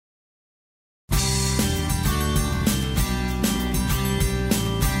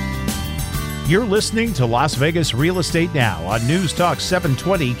You're listening to Las Vegas Real Estate Now on News Talk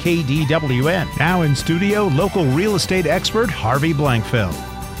 720 KDWN. Now in studio, local real estate expert Harvey Blankfeld.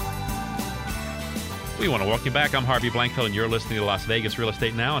 We want to welcome you back. I'm Harvey Blankfeld, and you're listening to Las Vegas Real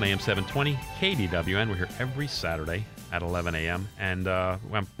Estate Now on AM 720 KDWN. We're here every Saturday at 11 a.m. And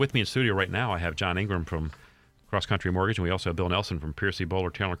with me in studio right now, I have John Ingram from Cross Country Mortgage, and we also have Bill Nelson from Piercy Bowler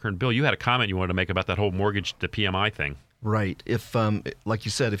Taylor Kern. Bill, you had a comment you wanted to make about that whole mortgage to PMI thing. Right. If, like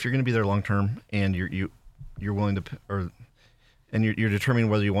you said, if you're going to be there long term and you're willing to, you're determining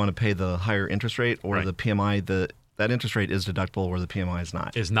whether you want to pay the higher interest rate or Right. the PMI, that interest rate is deductible where the PMI is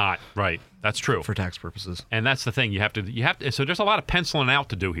not. Is not, right. That's true. For tax purposes. And that's the thing. You have to. So there's a lot of penciling out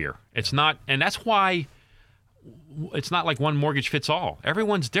to do here. It's not, and that's why it's not like one mortgage fits all.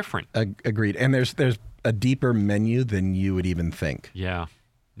 Everyone's different. Agreed. And there's a deeper menu than you would even think. Yeah.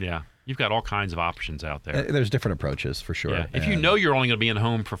 You've got all kinds of options out there. There's different approaches for sure. Yeah. If you know you're only going to be in a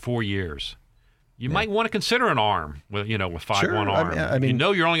home for 4 years, you might want to consider an ARM with 5-1 ARM. I mean, you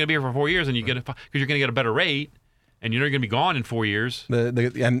know you're only going to be here for 4 years, and you get because you're going to get a better rate, and you know you're going to be gone in 4 years.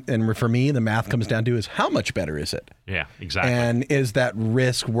 And for me, the math comes down to is how much better is it? Yeah, exactly. And is that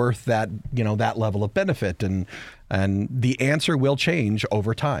risk worth that that level of benefit? And the answer will change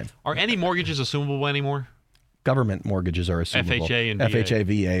over time. Are any mortgages assumable anymore? Government mortgages are assumable. FHA and VA. FHA,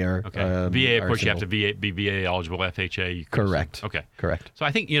 VA are okay. VA, of course, you have to assumable. be VA eligible. FHA, you can Correct. assume. Okay. Correct. So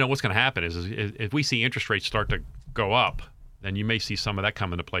I think what's going to happen is if we see interest rates start to go up, then you may see some of that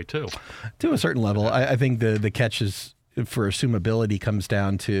come into play too. To a certain level, I think the catch is for assumability comes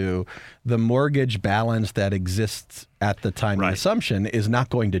down to the mortgage balance that exists at the time of the assumption is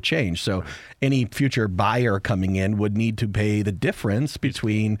not going to change. So any future buyer coming in would need to pay the difference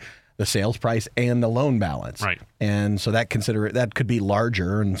between the sales price and the loan balance. Right. And so that could be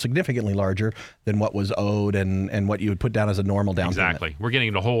larger and significantly larger than what was owed and what you would put down as a normal down payment. Exactly. We're getting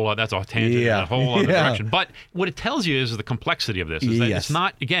into a whole that's a tangent in a whole other direction. But what it tells you is the complexity of this. Is that it's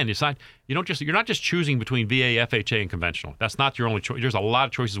not you're not just choosing between VA, FHA, and conventional. That's not your only choice. There's a lot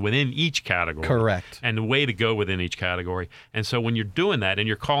of choices within each category. Correct. And the way to go within each category. And so when you're doing that and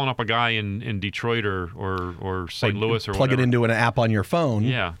you're calling up a guy in Detroit or St. Louis or plug whatever, it into an app on your phone.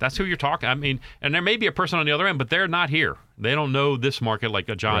 Yeah, that's who you're talking. I mean, and there may be a person on the other end, but they're not here. They don't know this market like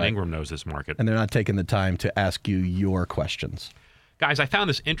John Ingram knows this market. And they're not taking the time to ask you your questions. Guys, I found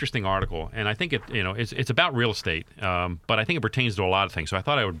this interesting article, and I think it's about real estate, but I think it pertains to a lot of things. So I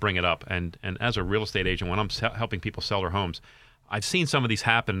thought I would bring it up. And as a real estate agent, when I'm helping people sell their homes, I've seen some of these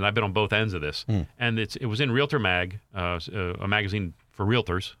happen, and I've been on both ends of this. And it was in Realtor Mag, a magazine for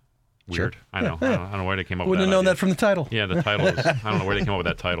realtors. Weird. Sure. I know. I don't know where they came up with that. Wouldn't have known idea. that from the title. Yeah, the title is, I don't know where they came up with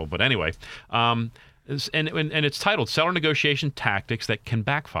that title. But anyway, and it's titled Seller Negotiation Tactics That Can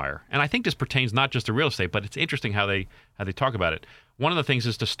Backfire. And I think this pertains not just to real estate, but it's interesting how they talk about it. One of the things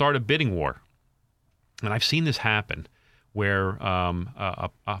is to start a bidding war. And I've seen this happen where a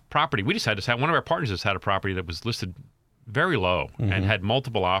property, we just had this happen. One of our partners just had a property that was listed very low and had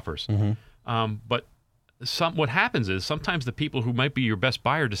multiple offers. But what happens is sometimes the people who might be your best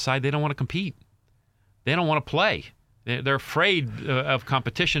buyer decide they don't want to compete. They don't want to play. They're afraid of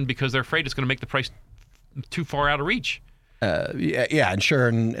competition because they're afraid it's going to make the price too far out of reach. And sure.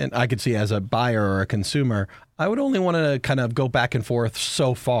 And I could see as a buyer or a consumer, I would only want to kind of go back and forth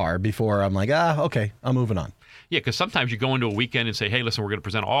so far before I'm like, okay, I'm moving on. Yeah, because sometimes you go into a weekend and say, hey, listen, we're going to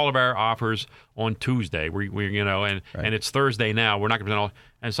present all of our offers on Tuesday. And it's Thursday now. We're not going to present all.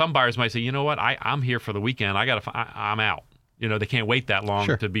 And some buyers might say, you know what, I'm here for the weekend. I'm out. They can't wait that long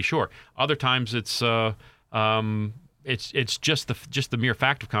to be sure. Other times it's just the mere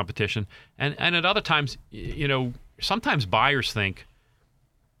fact of competition. And at other times, sometimes buyers think,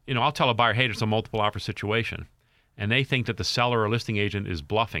 I'll tell a buyer, hey, there's a multiple offer situation. And they think that the seller or listing agent is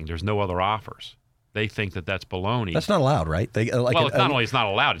bluffing. There's no other offers. They think that that's baloney. That's not allowed, right? It's not only it's not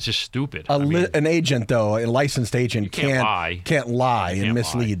allowed, it's just stupid. An agent, though, a licensed agent can't lie and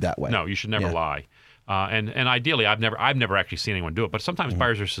mislead that way. No, you should never lie. And ideally, I've never actually seen anyone do it. But sometimes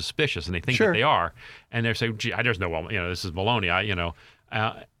buyers are suspicious and they think that they are, and they're saying, "Gee, there's no, this is baloney."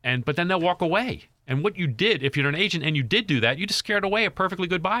 But then they'll walk away. And what you did, if you're an agent and you did do that, you just scared away a perfectly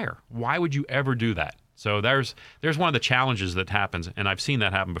good buyer. Why would you ever do that? So there's one of the challenges that happens, and I've seen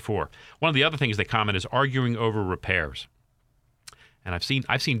that happen before. One of the other things they comment is arguing over repairs, and I've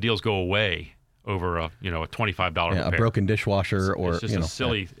seen deals go away over a $25 repair. A broken dishwasher it's just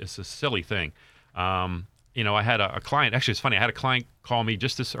a silly thing. I had a client. Actually, it's funny. I had a client call me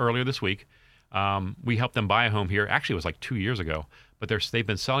just earlier this week. We helped them buy a home here. Actually, it was like 2 years ago. But they've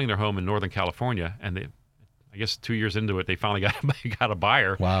been selling their home in Northern California, and I guess 2 years into it, they finally got a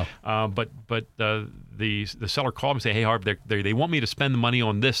buyer. Wow. But the seller called me and said, "Hey, Harv, they want me to spend the money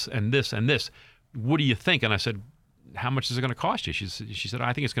on this and this and this. What do you think?" And I said, "How much is it going to cost you?" She said,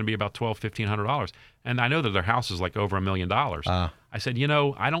 "I think it's going to be about $1,200-$1,500." And I know that their house is like over $1 million. I said,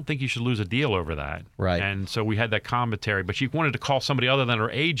 I don't think you should lose a deal over that. Right. And so we had that commentary, but she wanted to call somebody other than her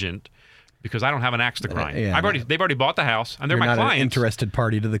agent because I don't have an axe to grind. They've already bought the house, and they're my clients. An interested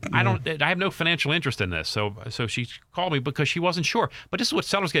party to the. I have no financial interest in this. So she called me because she wasn't sure. But this is what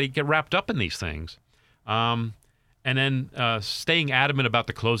sellers get wrapped up in these things, and then staying adamant about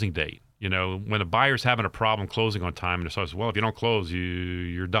the closing date. When a buyer's having a problem closing on time, and the seller says, "Well, if you don't close,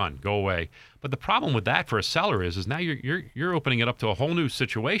 you're done. Go away." But the problem with that for a seller is now you're opening it up to a whole new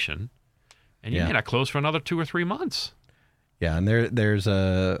situation, and you may not close for another 2 or 3 months. Yeah, and there's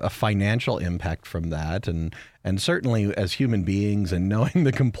a financial impact from that, and certainly as human beings and knowing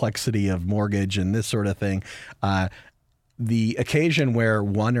the complexity of mortgage and this sort of thing, the occasion where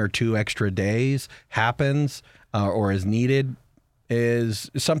 1 or 2 extra days happens or is needed is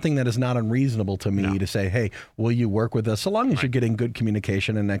something that is not unreasonable to me to say, hey, will you work with us? So long as you're getting good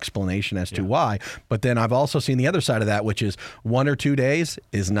communication and explanation as to why. But then I've also seen the other side of that, which is 1 or 2 days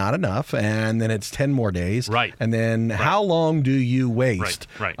is not enough. And then it's 10 more days. Right. And then how long do you waste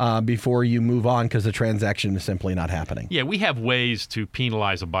before you move on because the transaction is simply not happening? Yeah, we have ways to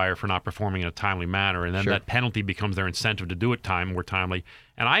penalize a buyer for not performing in a timely manner. And then that penalty becomes their incentive to do it more timely.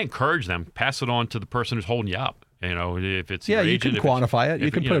 And I encourage them, pass it on to the person who's holding you up. If it's your agent, you can quantify it. You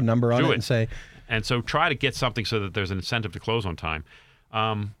can put a number on it and say. And so try to get something so that there's an incentive to close on time.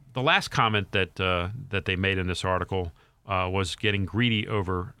 The last comment that they made in this article was getting greedy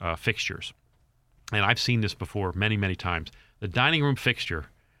over fixtures. And I've seen this before many, many times. The dining room fixture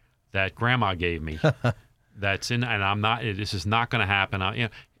that Grandma gave me, that's in, and I'm not. This is not going to happen.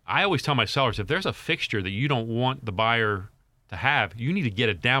 I always tell my sellers, if there's a fixture that you don't want the buyer to have, you need to get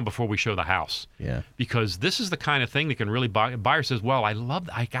it down before we show the house. Yeah. Because this is the kind of thing that can really buyer says, well, I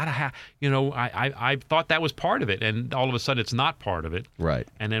gotta have, I thought that was part of it, and all of a sudden it's not part of it. Right.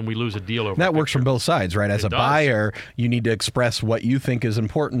 And then we lose a deal over. That works from both sides, right? As a buyer, you need to express what you think is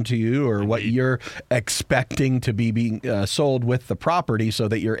important to you, or what you're expecting to be being sold with the property, so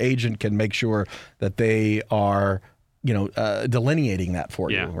that your agent can make sure that they are, delineating that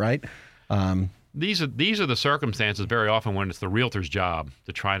for you, right? These are the circumstances very often when it's the realtor's job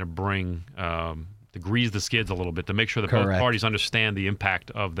to try to bring to grease the skids a little bit, to make sure that both parties understand the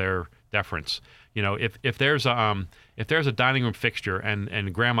impact of their deference. If there's a dining room fixture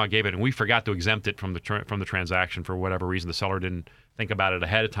and Grandma gave it and we forgot to exempt it from the transaction for whatever reason, the seller didn't think about it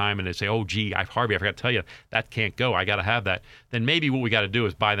ahead of time, and they say, "Oh, gee, Harvey, I forgot to tell you that can't go. I got to have that." Then maybe what we got to do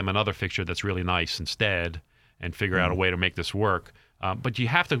is buy them another fixture that's really nice instead, and figure out a way to make this work. But you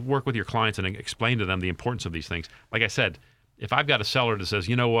have to work with your clients and explain to them the importance of these things. Like I said, if I've got a seller that says,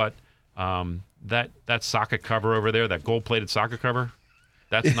 "You know what, that socket cover over there, that gold-plated socket cover,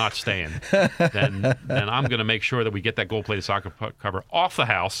 that's not staying," then I'm going to make sure that we get that gold-plated socket cover off the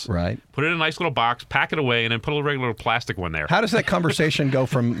house, right? Put it in a nice little box, pack it away, and then put a regular plastic one there. How does that conversation go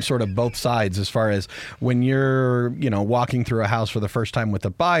from sort of both sides, as far as when you're, walking through a house for the first time with a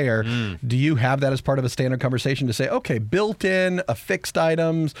buyer? Do you have that as part of a standard conversation to say, okay, built-in affixed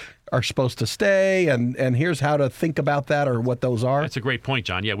items are supposed to stay, and here's how to think about that, or what those are? That's a great point,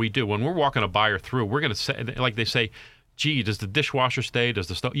 John. Yeah, we do. When we're walking a buyer through, we're going to say, like they say, "Gee, does the dishwasher stay? Does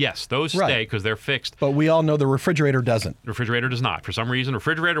the stove?" Yes, those stay because they're fixed. But we all know the refrigerator doesn't. The refrigerator does not. For some reason,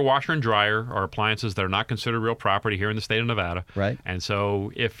 refrigerator, washer, and dryer are appliances that are not considered real property here in the state of Nevada. Right. And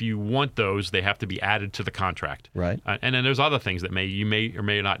so if you want those, they have to be added to the contract. Right. And then there's other things that you may or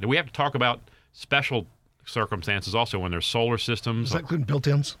may not. We have to talk about special circumstances also when there's solar systems. Does that include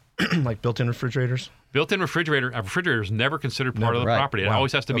built-ins? Like built-in refrigerators? Built-in refrigerator. A refrigerator is never considered part of the property. It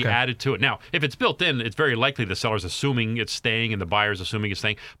always has to be added to it. Now, if it's built in, it's very likely the seller's assuming it's staying and the buyer's assuming it's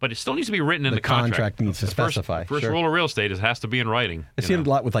staying. But it still needs to be written in the contract. The contract needs to specify. First rule of real estate is it has to be in writing. I see it a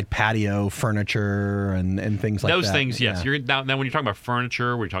lot with like patio furniture and things like that. Those things, yes. Yeah. Now, when you're talking about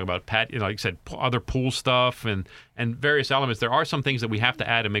furniture, we're talking about like you said, other pool stuff and various elements. There are some things that we have to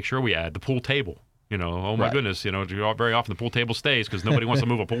add and make sure we add. The pool table. Oh my goodness, very often the pool table stays because nobody wants to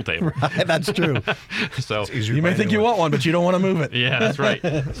move a pool table. Right, that's true. So you may think you want one, but you don't want to move it. Yeah, that's right.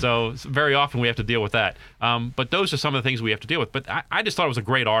 So very often we have to deal with that. But those are some of the things we have to deal with. But I just thought it was a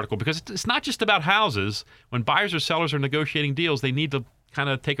great article because it's not just about houses. When buyers or sellers are negotiating deals, they need to kind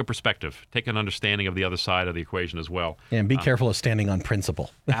of take a perspective, take an understanding of the other side of the equation as well. And be careful of standing on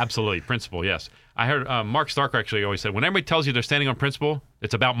principle. Absolutely. Principle, yes. I heard Mark Stark actually always said, when everybody tells you they're standing on principle,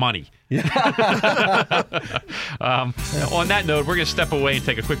 it's about money. Yeah. On that note, we're going to step away and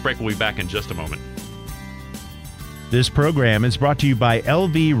take a quick break. We'll be back in just a moment. This program is brought to you by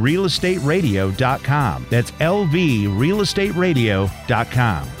lvrealestateradio.com. That's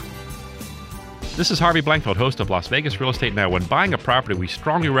lvrealestateradio.com. This is Harvey Blankfeld, host of Las Vegas Real Estate Now. When buying a property, we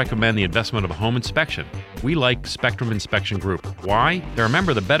strongly recommend the investment of a home inspection. We like Spectrum Inspection Group. Why? They're a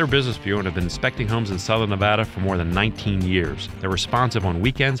member of the Better Business Bureau and have been inspecting homes in Southern Nevada for more than 19 years. They're responsive on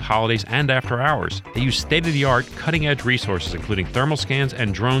weekends, holidays, and after hours. They use state-of-the-art, cutting-edge resources, including thermal scans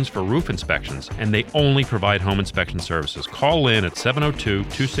and drones for roof inspections, and they only provide home inspection services. Call in at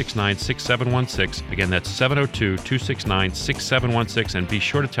 702-269-6716. Again, that's 702-269-6716, and be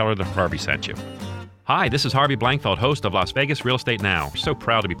sure to tell her that Harvey sent you. Hi, this is Harvey Blankfeld, host of Las Vegas Real Estate Now. We're so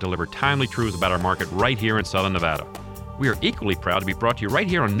proud to be delivered timely truths about our market right here in Southern Nevada. We are equally proud to be brought to you right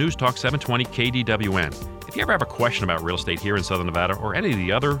here on News Talk 720 KDWN. If you ever have a question about real estate here in Southern Nevada or any of the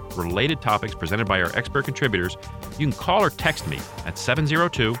other related topics presented by our expert contributors, you can call or text me at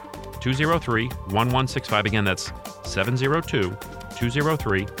 702-203-1165. Again, that's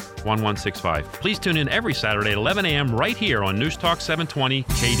 702-203-1165. Please tune in every Saturday at 11 a.m. right here on News Talk 720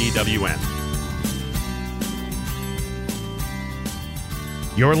 KDWN.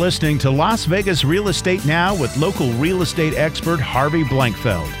 You're listening to Las Vegas Real Estate Now with local real estate expert Harvey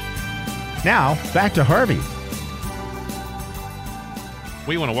Blankfeld. Now, back to Harvey.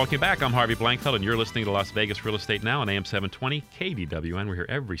 We want to welcome you back. I'm Harvey Blankfeld, and you're listening to Las Vegas Real Estate Now on AM 720 KDWN. We're here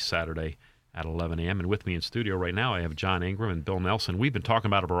every Saturday at 11 a.m. And with me in studio right now, I have John Ingram and Bill Nelson. We've been talking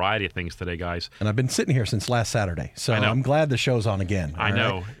about a variety of things today, guys. And I've been sitting here since last Saturday, so I'm glad the show's on again. I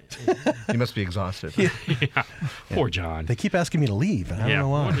know. You must be exhausted. Yeah. Poor John. They keep asking me to leave, and I don't know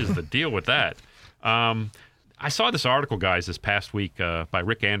why. What is the deal with that? I saw this article, guys, this past week by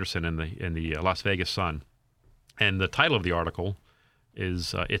Rick Anderson in the Las Vegas Sun. And the title of the article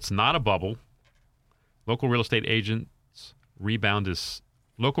is It's Not a Bubble. Local real estate's rebound is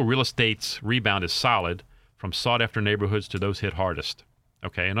solid, from sought-after neighborhoods to those hit hardest.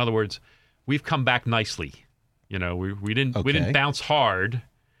 Okay, in other words, we've come back nicely. You know, we didn't bounce hard,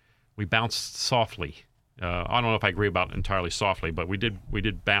 we bounced softly. I don't know if I agree about entirely softly, but we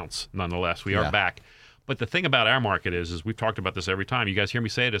did bounce nonetheless. We are back. But the thing about our market is we've talked about this every time. You guys hear me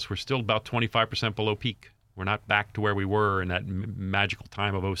say this. We're still about 25% below peak. We're not back to where we were in that magical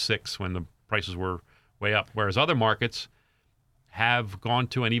time of 2006 when the prices were way up. Whereas other markets have gone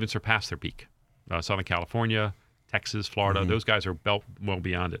to and even surpassed their peak. Southern California, Texas, Florida, those guys are well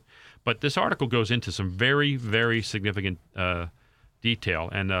beyond it. But this article goes into some very, very significant detail.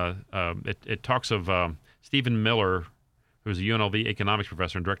 And it talks of Stephen Miller, who's a UNLV economics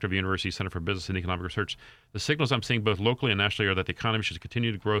professor and director of the University Center for Business and Economic Research. The signals I'm seeing both locally and nationally are that the economy should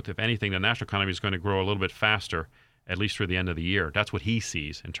continue to grow. If anything, the national economy is going to grow a little bit faster, at least through the end of the year. That's what he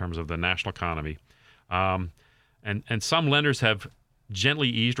sees in terms of the national economy. And some lenders have gently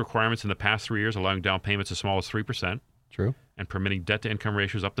eased requirements in the past 3 years, allowing down payments as small as 3%. True. And permitting debt-to-income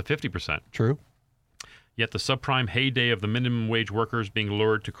ratios up to 50%. True. Yet the subprime heyday of the minimum wage workers being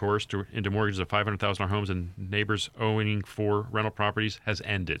lured to coerce into mortgages of $500,000 homes and neighbors owning 4 rental properties has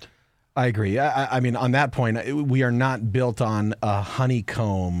ended. I agree. I mean, on that point, we are not built on a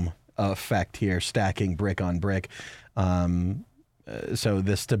honeycomb effect here, stacking brick on brick. So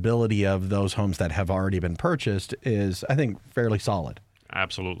the stability of those homes that have already been purchased is, I think, fairly solid.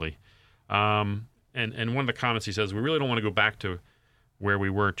 Absolutely. And one of the comments he says, we really don't want to go back to where we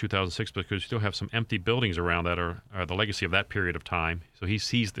were in 2006 because we still have some empty buildings around that are the legacy of that period of time. So he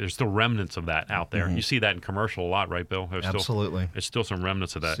sees there's still remnants of that out there. You see that in commercial a lot, right, Bill? Absolutely. There's still some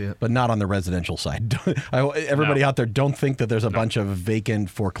remnants of that. But not on the residential side. Everybody out there, don't think that there's a bunch of vacant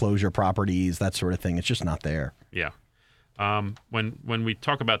foreclosure properties, that sort of thing. It's just not there. Yeah. When we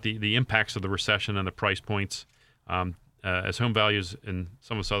talk about the impacts of the recession and the price points, as home values in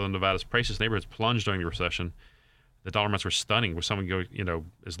some of Southern Nevada's priciest neighborhoods plunged during the recession, the dollar amounts were stunning. With some go,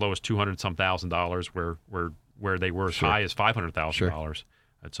 as low as $200,000, where they were as high as $500,000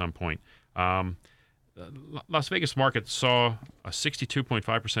 at some point. Las Vegas market saw a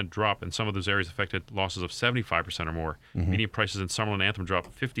 62.5% drop in some of those areas, affected losses of 75% or more. Median prices in Summerlin Anthem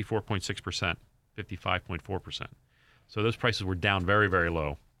dropped 54.6%, 55.4%. So those prices were down very, very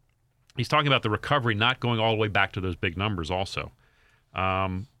low. He's talking about the recovery not going all the way back to those big numbers also.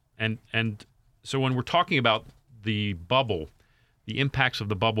 And so when we're talking about the bubble, the impacts of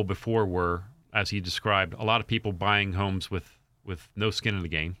the bubble before were, as he described, a lot of people buying homes with no skin in the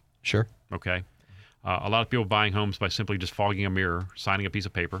game. Sure. Okay. A lot of people buying homes by simply just fogging a mirror, signing a piece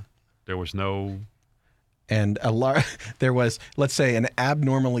of paper. There was no... And there was, let's say, an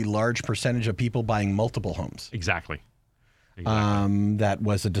abnormally large percentage of people buying multiple homes. Exactly. That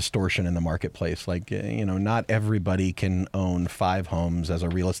was a distortion in the marketplace. Like, not everybody can own 5 homes as a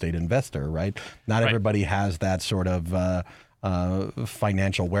real estate investor, right? Not everybody has that sort of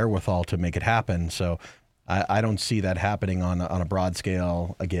financial wherewithal to make it happen. So I don't see that happening on a broad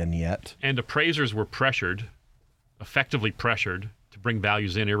scale again yet. And appraisers were effectively pressured to bring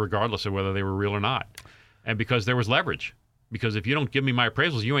values in irregardless of whether they were real or not. And because there was leverage. Because if you don't give me my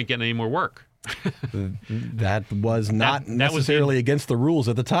appraisals, you ain't getting any more work. That was not necessarily against the rules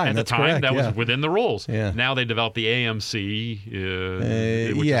at the time. At That's the time, correct. that was within the rules. Yeah. Now they developed the AMC,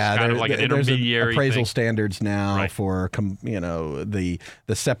 which is kind of like an there's intermediary appraisal thing. standards now Right. for the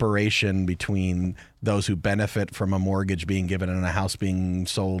separation between those who benefit from a mortgage being given and a house being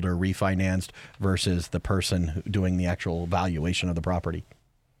sold or refinanced versus the person doing the actual valuation of the property.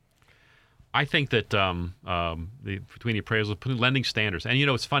 I think that between the appraisals, between lending standards, and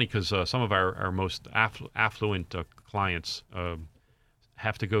it's funny because some of our most affluent clients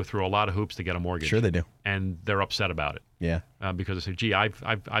have to go through a lot of hoops to get a mortgage. Sure, they do, and they're upset about it. Yeah, because they say, "Gee,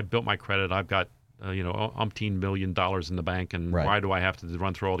 I've built my credit. I've got umpteen $1 million in the bank, and Right. why do I have to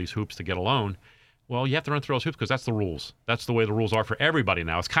run through all these hoops to get a loan?" Well, you have to run through those hoops because that's the rules. That's the way the rules are for everybody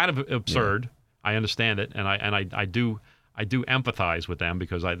now. It's kind of absurd. I understand it, and I do empathize with them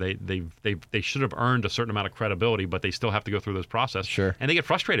because they should have earned a certain amount of credibility, but they still have to go through this process. Sure. And they get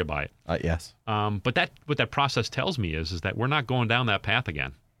frustrated by it. Yes. But what that process tells me is that we're not going down that path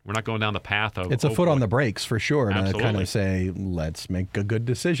again. We're not going down the path of... It's a foot on the brakes for sure. And I kind Absolutely. of say, let's make a good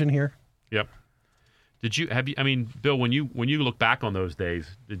decision here. Yep. Bill, when you look back on those days,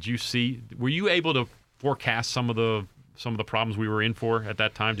 were you able to forecast some of the problems we were in for at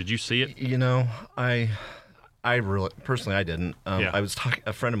that time? Did you see it? I really personally I didn't. I was talking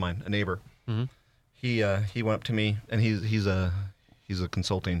a friend of mine, a neighbor. Mm-hmm. He went up to me, and he's a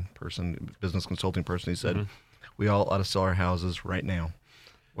consulting person, business consulting person. He said, "We all ought to sell our houses right now,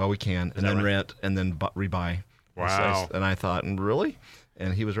 while we can, and then right? rent, and then rebuy." Wow. And I thought, really?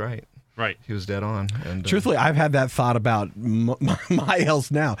 And he was right. Right. He was dead on. And Truthfully, I've had that thought about my house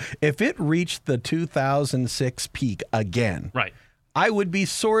now. If it reached the 2006 peak again, Right. I would be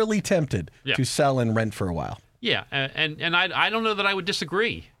sorely tempted Yeah. to sell and rent for a while. Yeah, and I don't know that I would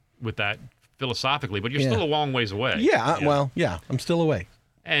disagree with that philosophically, but you're still a long ways away. Yeah, I'm still away.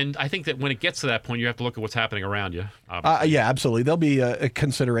 And I think that when it gets to that point, you have to look at what's happening around you. Obviously. Yeah, absolutely. There'll be a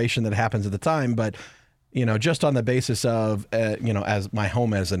consideration that happens at the time, but just on the basis of as my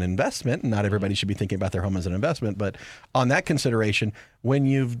home as an investment, not everybody should be thinking about their home as an investment, but on that consideration, when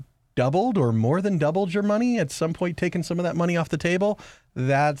you've doubled or more than doubled your money, at some point taking some of that money off the table,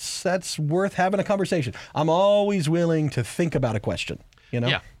 that's worth having a conversation. I'm always willing to think about a question.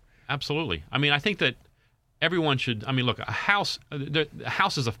 Yeah, absolutely. I think that everyone should. Look, a house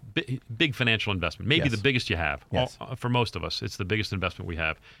is a big financial investment, maybe Yes. the biggest you have. Yes. For most of us, it's the biggest investment we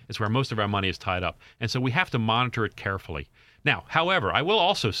have. It's where most of our money is tied up, and so we have to monitor it carefully. Now, however, I will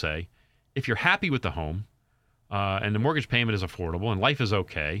also say, if you're happy with the home, and the mortgage payment is affordable and life is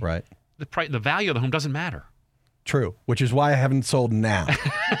okay, Right. the value of the home doesn't matter. True, which is why I haven't sold now.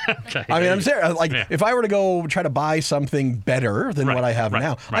 Okay. I'm serious. Yeah. If I were to go try to buy something better than what I have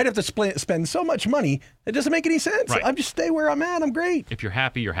now, right. I'd have to spend so much money. It doesn't make any sense. Right. I just stay where I'm at. I'm great. If you're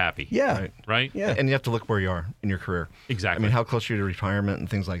happy, you're happy. Yeah. Right? Yeah. And you have to look where you are in your career. Exactly. How close are you to retirement and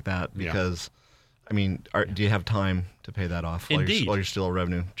things like that? Because, do you have time to pay that off while Indeed. you're still a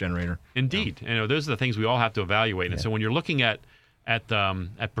revenue generator? Indeed. Those are the things we all have to evaluate. And so when you're looking at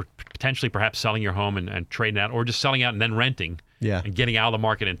potentially perhaps selling your home and trading out, or just selling out and then renting, and getting out of the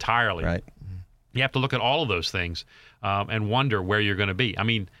market entirely, Right. you have to look at all of those things and wonder where you're going to be.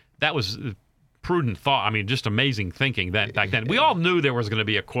 That was prudent thought. Just amazing thinking that back then. We all knew there was going to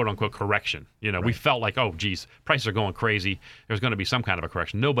be a quote-unquote correction. We felt like, oh, geez, prices are going crazy. There's going to be some kind of a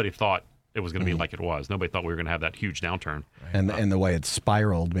correction. Nobody thought it was going to be like it was. Nobody thought we were going to have that huge downturn. And the way it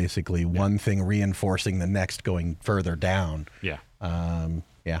spiraled, basically, one thing reinforcing the next, going further down. Yeah.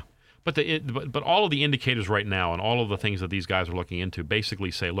 Yeah. But all of the indicators right now and all of the things that these guys are looking into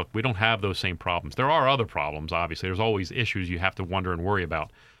basically say, look, we don't have those same problems. There are other problems, obviously. There's always issues you have to wonder and worry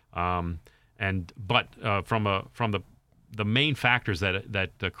about. From the main factors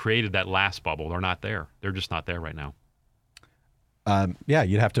that created that last bubble, they're not there. They're just not there right now. Yeah,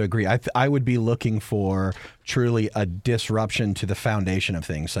 you'd have to agree. I would be looking for truly a disruption to the foundation of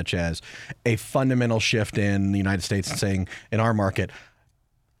things, such as a fundamental shift in the United States and saying, in our market,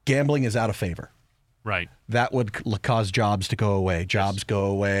 gambling is out of favor. Right. That would cause jobs to go away. Jobs go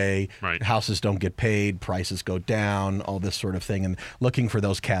away. Right. Houses don't get paid. Prices go down. All this sort of thing, and looking for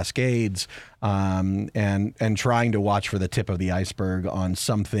those cascades, and trying to watch for the tip of the iceberg on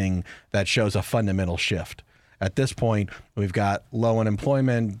something that shows a fundamental shift. at this point, we've got low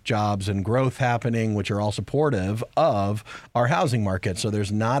unemployment, jobs and growth happening, which are all supportive of our housing market. So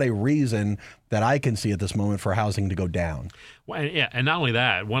there's not a reason that I can see at this moment for housing to go down. Well, yeah, and not only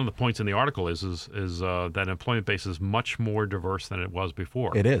that, one of the points in the article is that employment base is much more diverse than it was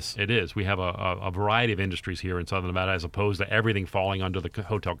before. It is. It is. We have a variety of industries here in Southern Nevada, as opposed to everything falling under the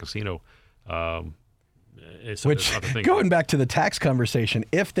hotel casino. Which, going back to the tax conversation,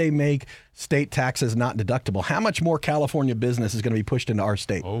 if they make state taxes not deductible, how much more California business is going to be pushed into our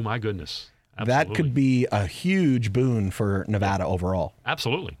state? Oh my goodness. Absolutely. That could be a huge boon for Nevada overall.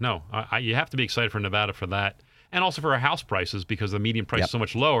 Absolutely. No, you have to be excited for Nevada for that. And also for our house prices, because the median price is so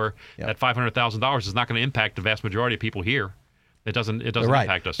much lower. That $500,000 is not going to impact the vast majority of people here. It doesn't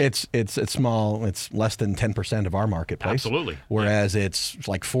impact us. It's small. It's less than 10% of our marketplace. Absolutely. Whereas it's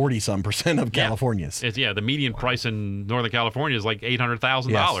like 40-some% of California's. The median price in Northern California is like $800,000.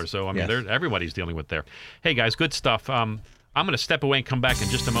 Yes. So I mean, everybody's dealing with there. Hey guys, good stuff. I'm going to step away and come back in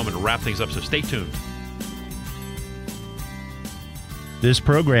just a moment to wrap things up. So stay tuned. This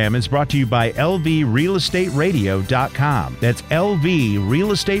program is brought to you by LVRealEstateRadio.com. That's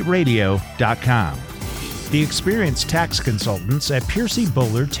LVRealEstateRadio.com. The experienced tax consultants at Piercy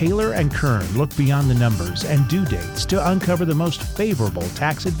Bowler, Taylor & Kern look beyond the numbers and due dates to uncover the most favorable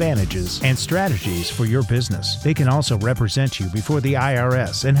tax advantages and strategies for your business. They can also represent you before the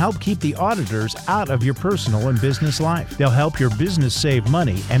IRS and help keep the auditors out of your personal and business life. They'll help your business save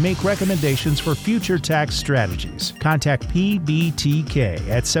money and make recommendations for future tax strategies. Contact PBTK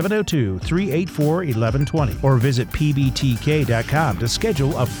at 702-384-1120 or visit pbtk.com to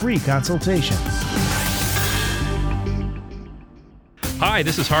schedule a free consultation. Hi,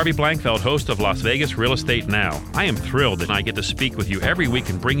 this is Harvey Blankfeld, host of Las Vegas Real Estate Now. I am thrilled that I get to speak with you every week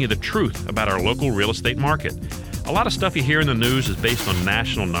and bring you the truth about our local real estate market. A lot of stuff you hear in the news is based on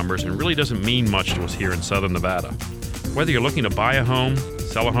national numbers and really doesn't mean much to us here in Southern Nevada. Whether you're looking to buy a home,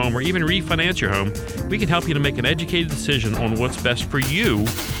 sell a home, or even refinance your home, we can help you to make an educated decision on what's best for you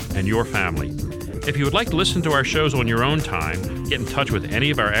and your family. If you would like to listen to our shows on your own time, get in touch with any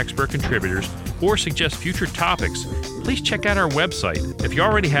of our expert contributors, or suggest future topics, please check out our website. If you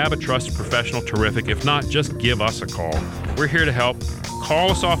already have a trusted professional, terrific. If not, just give us a call. We're here to help. Call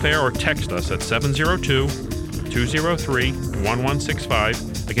us off air or text us at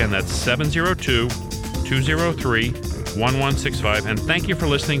 702-203-1165. Again, that's 702-203-1165. And thank you for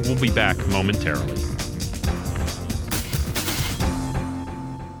listening. We'll be back momentarily.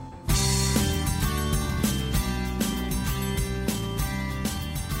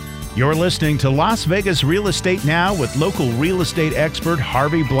 You're listening to Las Vegas Real Estate Now with local real estate expert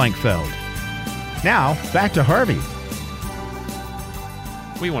Harvey Blankfeld. Now, back to Harvey.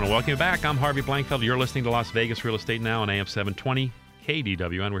 We want to welcome you back. I'm Harvey Blankfeld. You're listening to Las Vegas Real Estate Now on AM 720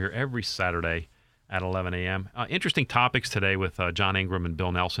 KDWN. We're here every Saturday at 11 a.m. Interesting topics today with John Ingram and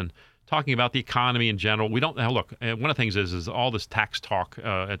Bill Nelson, talking about the economy in general. We don't look. One of the things is all this tax talk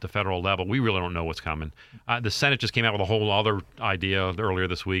at the federal level. We really don't know what's coming. The Senate just came out with a whole other idea earlier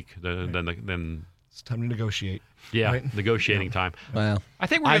this week. It's time to negotiate. Yeah, right? Negotiating time. Well, I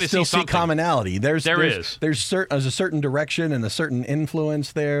think we're going to still see something. commonality. There's a certain direction and a certain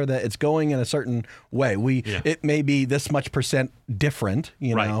influence there that it's going in a certain way. It may be this much percent different,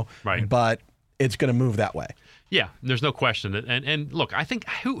 right. but it's going to move that way. Yeah, there's no question. And look, I think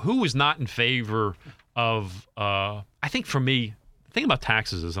who is not in favor of? I think for me, the thing about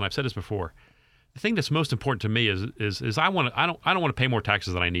taxes is, and I've said this before, the thing that's most important to me is I don't want to pay more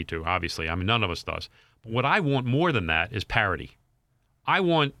taxes than I need to. Obviously, I mean none of us does. But what I want more than that is parity. I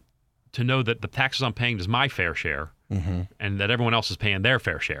want to know that the taxes I'm paying is my fair share, and that everyone else is paying their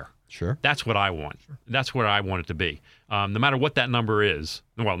fair share. Sure. That's what I want. Sure. That's where I want it to be. No matter what that number is.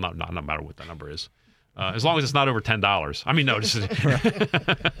 Well, no matter what that number is. As long as it's not over $10. I mean, no.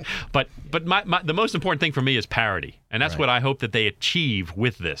 But the most important thing for me is parity, and that's what I hope that they achieve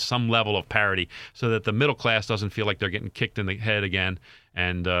with this, some level of parity, so that the middle class doesn't feel like they're getting kicked in the head again,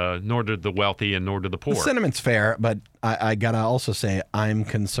 and nor do the wealthy, and nor do the poor. The sentiment's fair, but I gotta also say I'm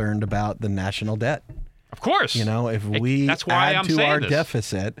concerned about the national debt. Of course. If we add to our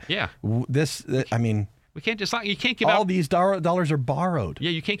deficit, we can't just you can't give all these dollars are borrowed.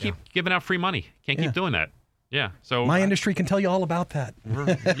 Yeah, you can't keep giving out free money. Can't keep doing that. Yeah. So my industry can tell you all about that.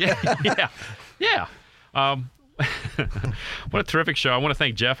 Yeah. What a terrific show. I want to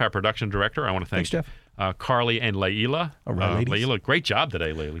thank Jeff, our production director. I want to thank Jeff. Carly and Layla. All right, Layla, great job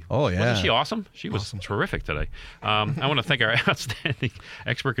today, Layla. Oh, yeah. Wasn't she awesome? She was terrific today. I want to thank our outstanding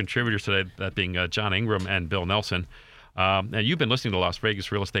expert contributors today, that being John Ingram and Bill Nelson. And you've been listening to Las Vegas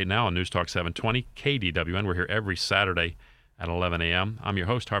Real Estate Now on News Talk 720 KDWN. We're here every Saturday at 11 a.m. I'm your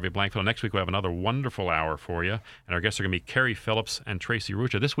host, Harvey Blankfield. Next week, we'll have another wonderful hour for you. And our guests are going to be Carrie Phillips and Tracy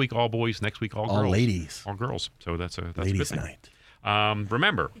Rucha. This week, all boys. Next week, all girls. All ladies. All girls. So that's a ladies' good thing. night.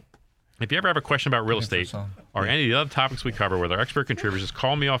 Remember, if you ever have a question about real estate or any of the other topics we cover with our expert contributors, just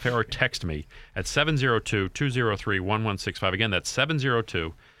call me off air or text me at 702-203-1165. Again, that's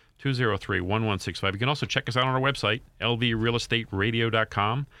 702-203-1165. You can also check us out on our website,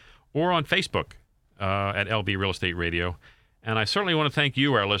 lvrealestateradio.com, or on Facebook at LV Real Estate Radio. And I certainly want to thank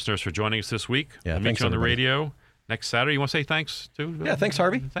you, our listeners, for joining us this week. Yeah, we'll meet you on the radio next Saturday. You want to say thanks, too? Yeah, thanks,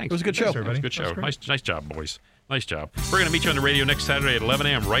 Harvey. Thanks. It was a good show. Thanks, everybody. It was a good show. Nice job, boys. Nice job. We're going to meet you on the radio next Saturday at 11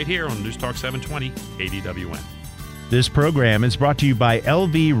 a.m. right here on News Talk 720 KDWN. This program is brought to you by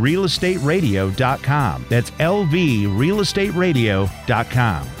lvrealestateradio.com. That's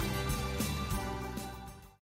lvrealestateradio.com.